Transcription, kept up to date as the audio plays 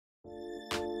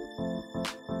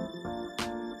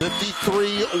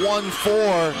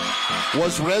53-14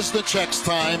 was Resnicek's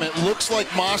time. It looks like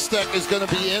Mostek is going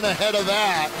to be in ahead of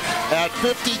that at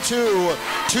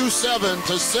 52-27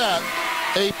 to set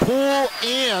a pool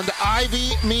and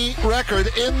Ivy meet record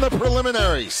in the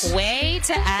preliminaries. Way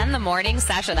to end the morning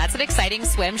session. That's an exciting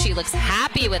swim. She looks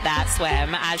happy with that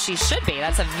swim, as she should be.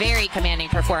 That's a very commanding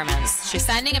performance. She's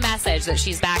sending a message that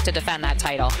she's back to defend that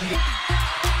title.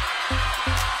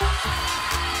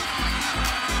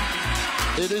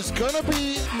 It is going to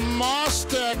be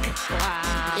Mostek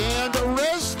and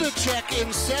Resnicek in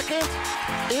second.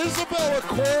 Isabella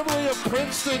Corbly of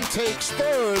Princeton takes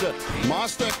third.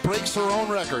 Mostek breaks her own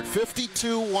record,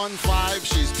 52-15.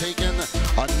 She's taken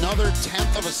another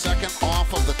tenth of a second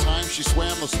off of the time she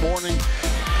swam this morning.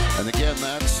 And again,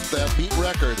 that's that beat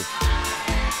record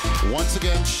once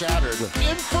again shattered.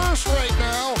 In first right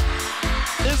now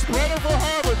is Brenner for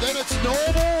Harvard. Then it's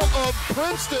Noble of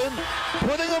Princeton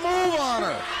putting a move on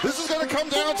her. This is going to come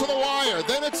down to the wire.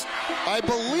 Then it's, I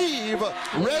believe,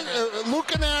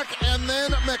 Lukanak and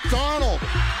then McDonald.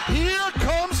 Here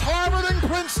comes Harvard and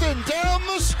Princeton down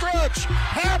the stretch.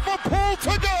 Half a pool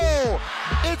to go.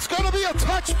 It's going to be a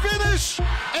touch finish,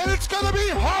 and it's going to be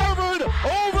Harvard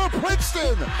over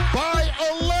Princeton by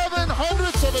 11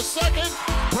 hundredths of a second.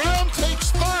 Brown takes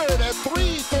third at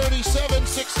 3:37.